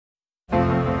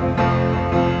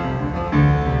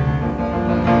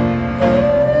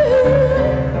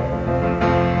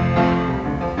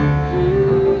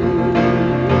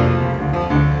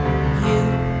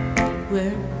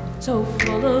so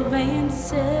full of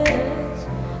answers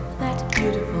that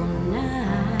beautiful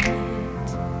night.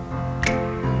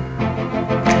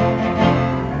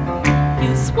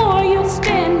 You swore you'd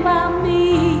stand by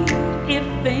me if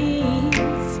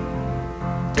things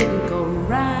didn't go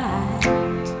right.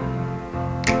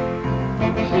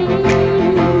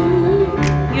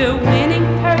 Your winning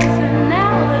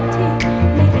personality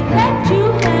make it let you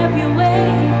have your way.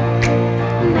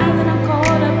 Now that I'm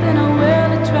caught up in a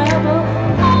world of trouble,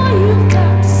 all you've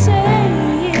got to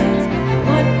say is,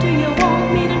 what do you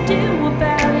want me to do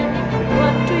about it?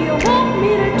 What do you want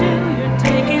me to do? You're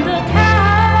taking the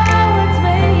coward's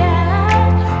way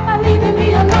out by leaving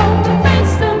me alone to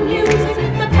face the music.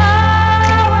 The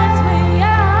coward's way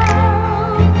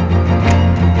out.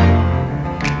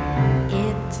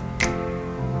 It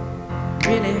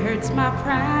really hurts my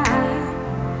pride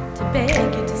to beg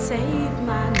you to save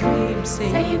my name,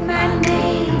 save my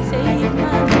name, save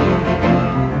my name.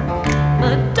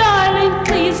 But darling,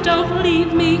 please don't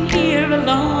leave me here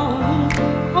alone.